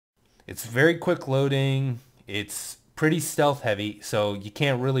It's very quick loading. It's pretty stealth heavy, so you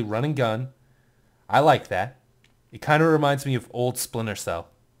can't really run and gun. I like that. It kind of reminds me of old Splinter Cell.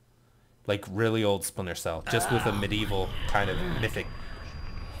 Like really old Splinter Cell, just with a medieval kind of mythic.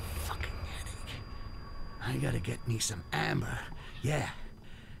 Fucking headache. I gotta get me some amber. Yeah,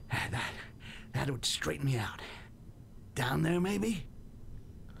 that would straighten me out. Down there, maybe?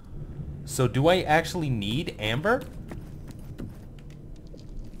 So do I actually need amber?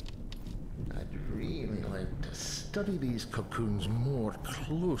 I'd really like to study these cocoons more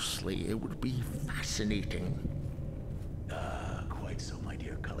closely. It would be fascinating. Quite so, my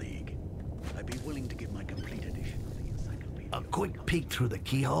dear colleague. I'd be willing to give my complete edition of the encyclopedia. A quick peek through the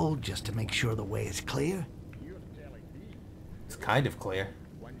keyhole just to make sure the way is clear? It's kind of clear.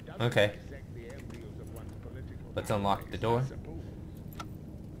 Okay. Let's unlock the door.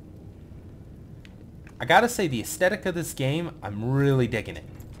 I gotta say, the aesthetic of this game, I'm really digging it.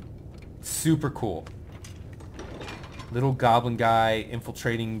 Super cool. Little goblin guy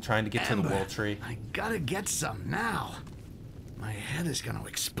infiltrating, trying to get to the world tree. I gotta get some now. My head is gonna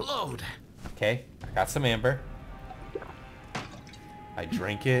explode. Okay, I got some amber. I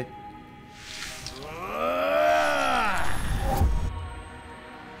drink it.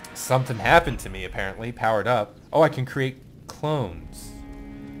 Something happened to me, apparently. Powered up. Oh, I can create clones.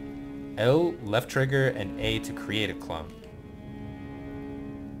 L, left trigger, and A to create a clone.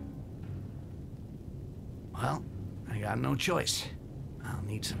 Well, I got no choice. I'll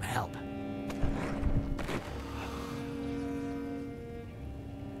need some help.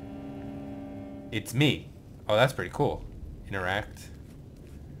 It's me. Oh, that's pretty cool. Interact.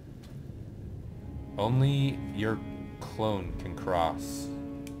 Only your clone can cross.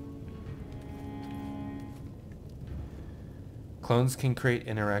 Clones can create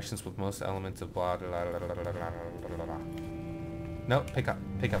interactions with most elements of blah blah blah blah blah blah blah blah. No, pick up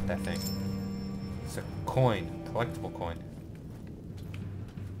that thing. It's a coin, collectible coin.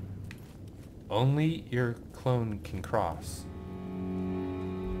 Only your clone can cross.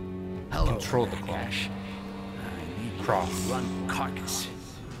 Hello, Control the clone. Ash. I need Cross. to run carcass.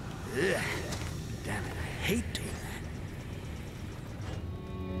 Ugh. Damn it, I hate doing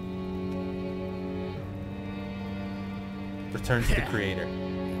that. Return to the creator.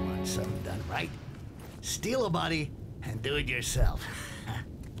 You want something done right? Steal a body and do it yourself.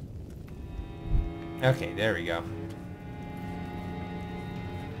 Okay, there we go.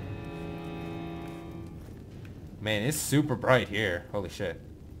 Man, it's super bright here. Holy shit.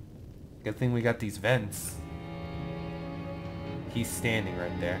 Good thing we got these vents. He's standing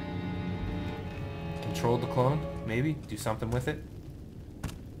right there. Control the clone, maybe? Do something with it?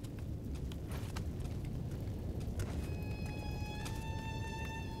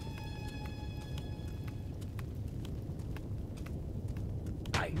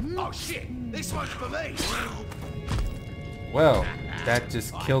 Oh shit! This one's for me! Well, that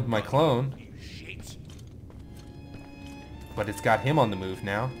just killed my clone. You shit! But it's got him on the move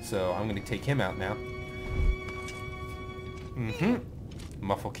now, so I'm gonna take him out now.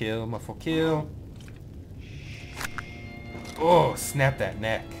 Muffle kill, muffle kill. Oh, snap that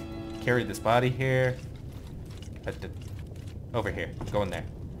neck. Carry this body here. Over here. Go in there.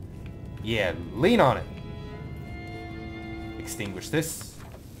 Yeah, lean on it. Extinguish this.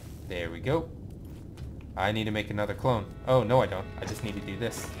 There we go. I need to make another clone. Oh, no I don't. I just need to do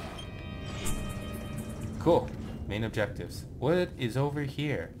this. Cool. Main objectives. What is over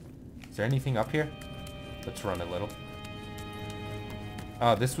here? Is there anything up here? Let's run a little.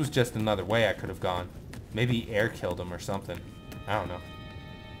 Oh, this was just another way I could have gone. Maybe air killed him or something. I don't know.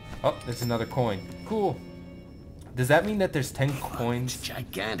 Oh, there's another coin. Cool. Does that mean that there's 10 coins? It's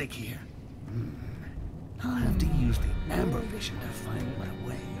gigantic here. I'll have to use the amber vision to find my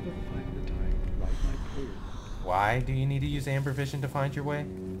way. Why do you need to use amber vision to find your way?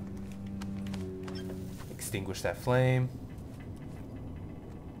 Extinguish that flame.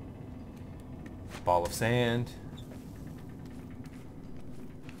 Ball of sand.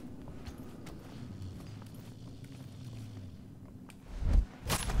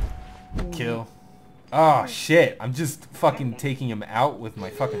 Kill. Oh shit, I'm just fucking taking him out with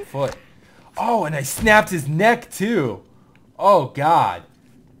my fucking foot. Oh, and I snapped his neck too. Oh god.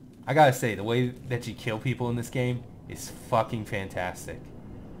 I gotta say, the way that you kill people in this game is fucking fantastic.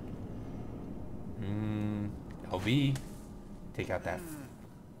 LB. Take out that.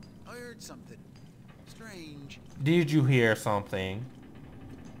 I heard something strange. Did you hear something?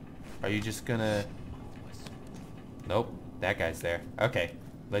 Are you just gonna... Nope, that guy's there. Okay,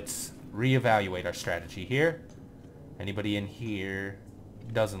 let's reevaluate our strategy here. Anybody in here?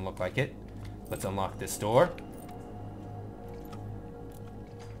 Doesn't look like it. Let's unlock this door.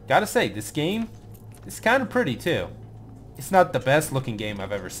 gotta say, this game is kind of pretty too. It's not the best looking game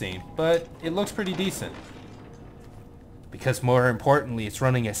I've ever seen, but it looks pretty decent. Because more importantly, it's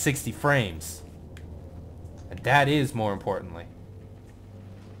running at 60 frames. And that is more importantly.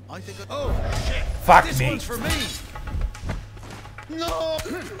 I think. Oh shit! Fuck this me. One's for me. No.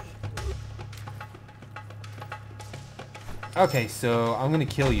 Okay, so I'm gonna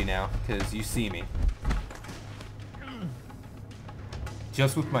kill you now because you see me.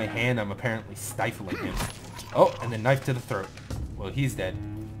 Just with my hand, I'm apparently stifling him. Oh, and then knife to the throat. Well, he's dead.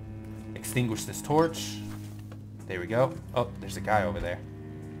 Extinguish this torch. There we go. Oh, there's a guy over there.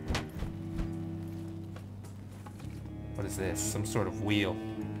 What is this? Some sort of wheel.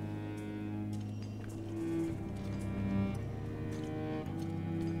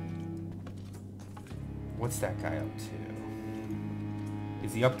 What's that guy up to?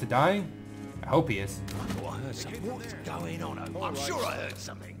 Is he up to dying? I hope he is. Oh, I heard something. What's going on? I'm sure I heard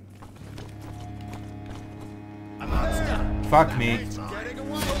something. A monster. Fuck me. Getting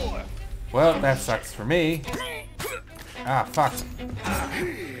away. Well, that sucks for me. Ah, fuck.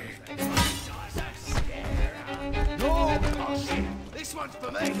 No. Oh shit! This one's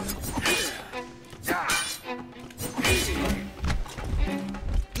for me.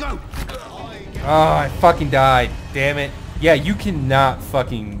 No. Oh, I fucking died. Damn it. Yeah, you cannot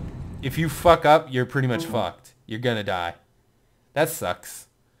fucking... If you fuck up, you're pretty much fucked. You're gonna die. That sucks.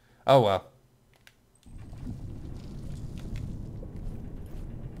 Oh well.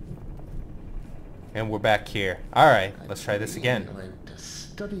 And we're back here. Alright, let's try this again. I'd really like to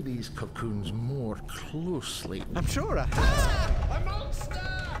study these cocoons more closely. I'm sure I have. A monster!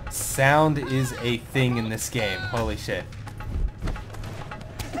 Sound is a thing in this game. Holy shit.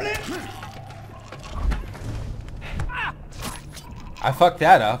 I fucked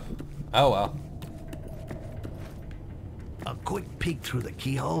that up. Oh well. A quick peek through the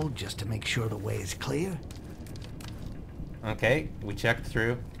keyhole just to make sure the way is clear. Okay, we checked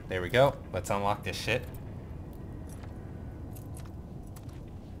through. There we go. Let's unlock this shit.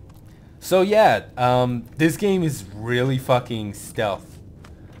 So yeah, this game is really fucking stealth.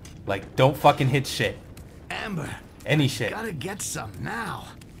 Like, don't fucking hit shit. Amber. Any shit. Gotta get some now.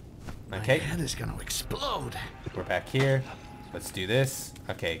 Okay. My head is gonna explode. We're back here. Let's do this.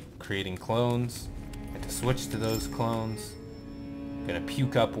 Okay, creating clones. Have to switch to those clones. Gonna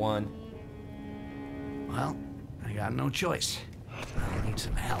puke up one. Well, I got no choice. I need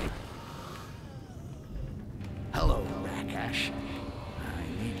some help. Hello, Rakash. I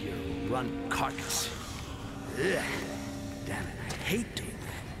need your runt carcass. Ugh. Damn it, I hate doing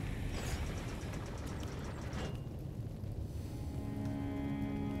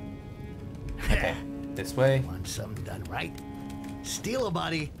that. Okay, this way. Want something done right? Steal a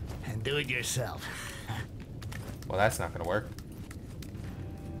body and do it yourself. Well, that's not gonna work.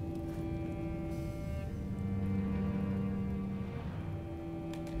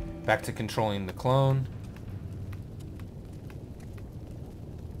 Back to controlling the clone.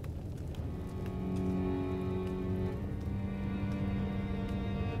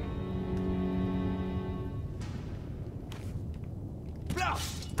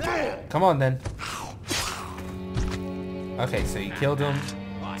 Come on then. Okay, so you killed him.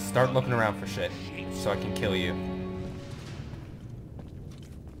 Start looking around for shit so I can kill you.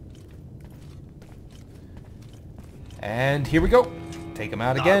 And here we go. Take him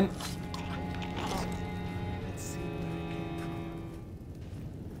out again.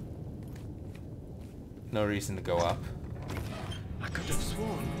 No reason to go up. I could have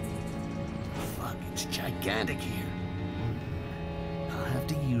sworn. Fuck, it's gigantic here. I'll have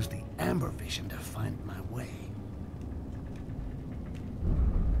to use the amber vision to find my way.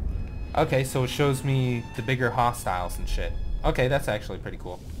 Okay, so it shows me the bigger hostiles and shit. Okay, that's actually pretty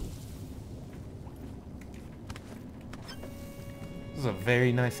cool. This is a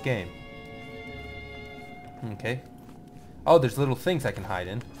very nice game. Okay. Oh, there's little things I can hide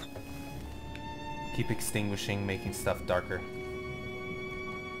in. Keep extinguishing, making stuff darker.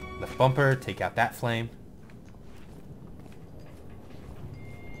 Left bumper, take out that flame.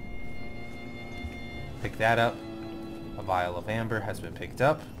 Pick that up. A vial of amber has been picked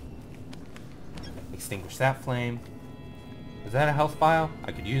up. Extinguish that flame. Is that a health vial?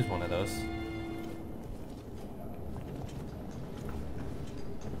 I could use one of those.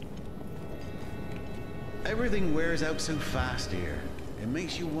 Everything wears out so fast here. It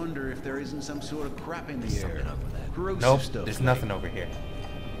makes you wonder if there isn't some sort of crap in the air. Corrosive Nope, stuff. there's like. nothing over here.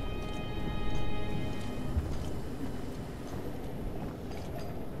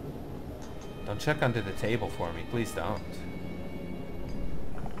 Don't check under the table for me, please don't.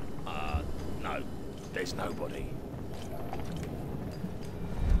 No, there's nobody.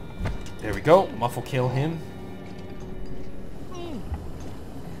 There we go. Muffle kill him.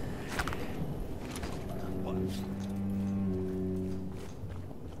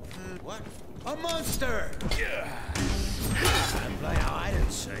 What? A monster! I'm playing hide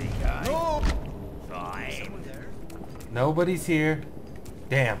and seek, eh? No! Fine. Nobody's here.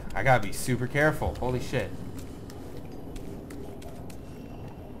 Damn, I gotta be super careful. Holy shit.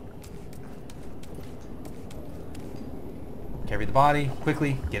 Carry the body.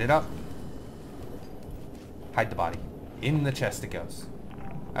 Quickly, get it up. Hide the body. In the chest it goes.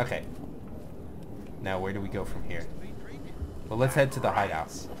 Okay. Now where do we go from here? Well, let's head to the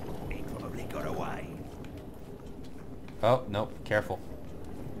hideout. He probably got away. Oh, nope. Careful.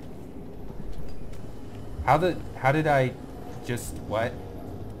 How did I just... What?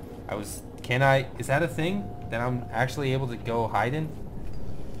 Is that a thing that I'm actually able to go hide in?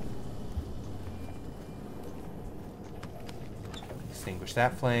 Extinguish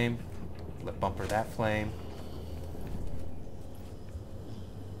that flame. Lip bumper that flame.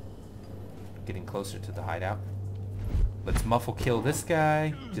 Getting closer to the hideout. Let's muffle kill this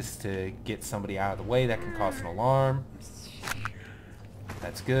guy just to get somebody out of the way that can cause an alarm.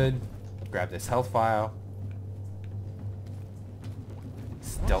 That's good. Grab this health vial.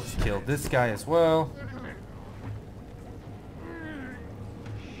 Stealth kill this guy as well.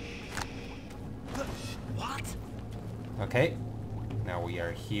 What? Okay. Now we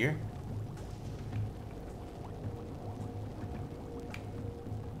are here.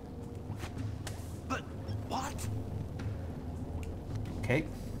 But what? Okay.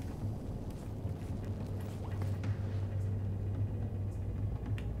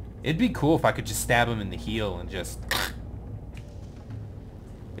 It'd be cool if I could just stab him in the heel and just...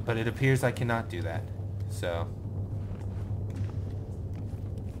 But it appears I cannot do that. So...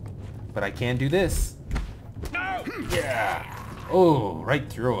 But I can do this. No! Yeah! Oh, right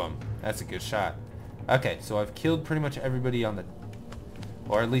through him. That's a good shot. Okay, so I've killed pretty much everybody on the...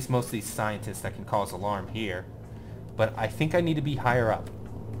 Or at least most of these scientists that can cause alarm here. But I think I need to be higher up.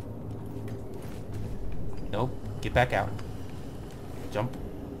 Nope. Get back out. Jump.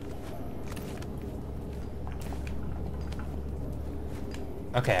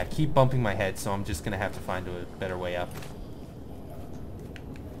 Okay, I keep bumping my head, so I'm just gonna have to find a better way up.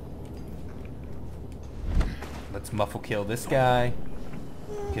 Let's muffle kill this guy,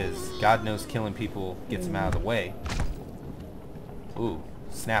 because God knows killing people gets him out of the way. Ooh,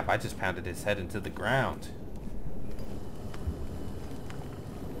 snap, I just pounded his head into the ground.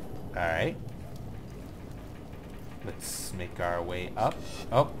 Alright. Let's make our way up.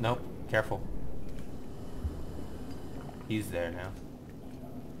 Oh, no, careful. He's there now.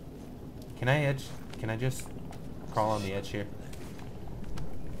 Can I just crawl on the edge here?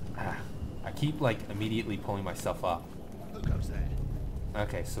 Ah, I keep like immediately pulling myself up. Who goes there?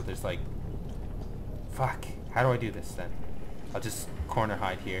 Okay, so there's like... Fuck, how do I do this then? I'll just corner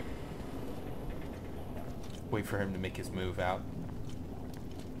hide here. Wait for him to make his move out.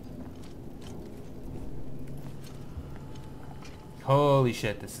 Holy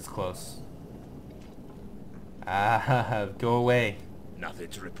shit, this is close. Ah, go away. Nothing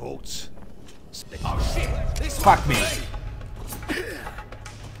to report. Oh shit! This Fuck me.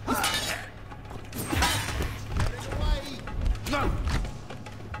 No!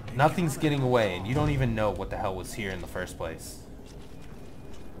 Nothing's getting away, and you don't even know what the hell was here in the first place.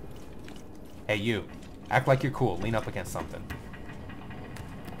 Hey, you. Act like you're cool. Lean up against something.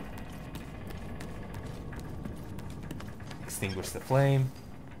 Extinguish the flame.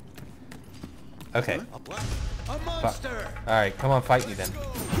 Okay. A monster! Alright, come on, fight me then.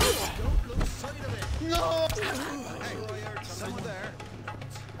 No! Hey, someone there.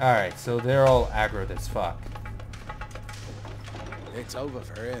 Alright, so they're all aggroed as fuck. It's over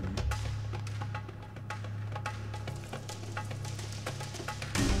for him.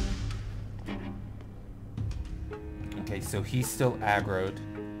 Okay, so he's still aggroed.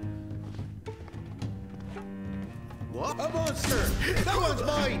 What? A monster! That one's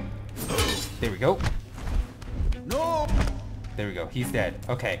mine! There we go. No! There we go. He's dead.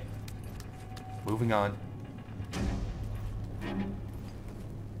 Okay. Moving on.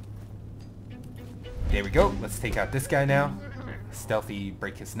 There we go. Let's take out this guy now. Stealthy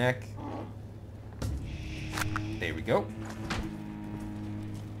break his neck. There we go.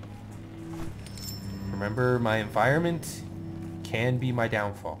 Remember, my environment can be my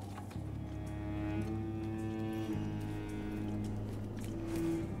downfall.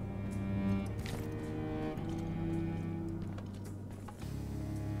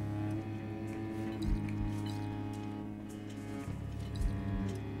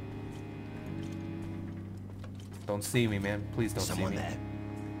 Don't see me, man. Please don't Someone see me.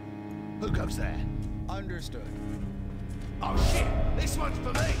 there. Who goes there? Understood. Oh shit! This one's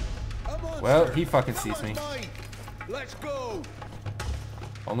for me! A monster. Well, he fucking sees Come me. on, mine. Let's go.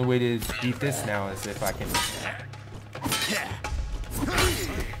 Only way to beat this now is if I can...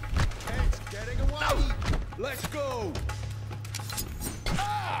 It's getting away. Let's go.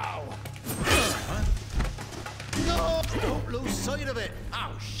 Ow! No! Don't lose sight of it!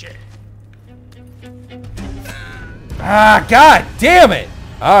 Oh shit! Ah, god damn it!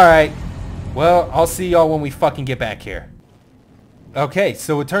 Alright. Well, I'll see y'all when we fucking get back here. Okay,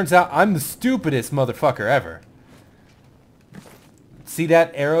 so it turns out I'm the stupidest motherfucker ever. See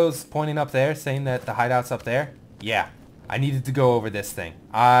that arrows pointing up there saying that the hideout's up there? Yeah. I needed to go over this thing.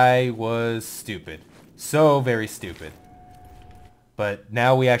 I was stupid. So very stupid. But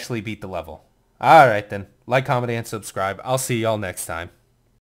now we actually beat the level. Alright then. Like, comment, and subscribe. I'll see y'all next time.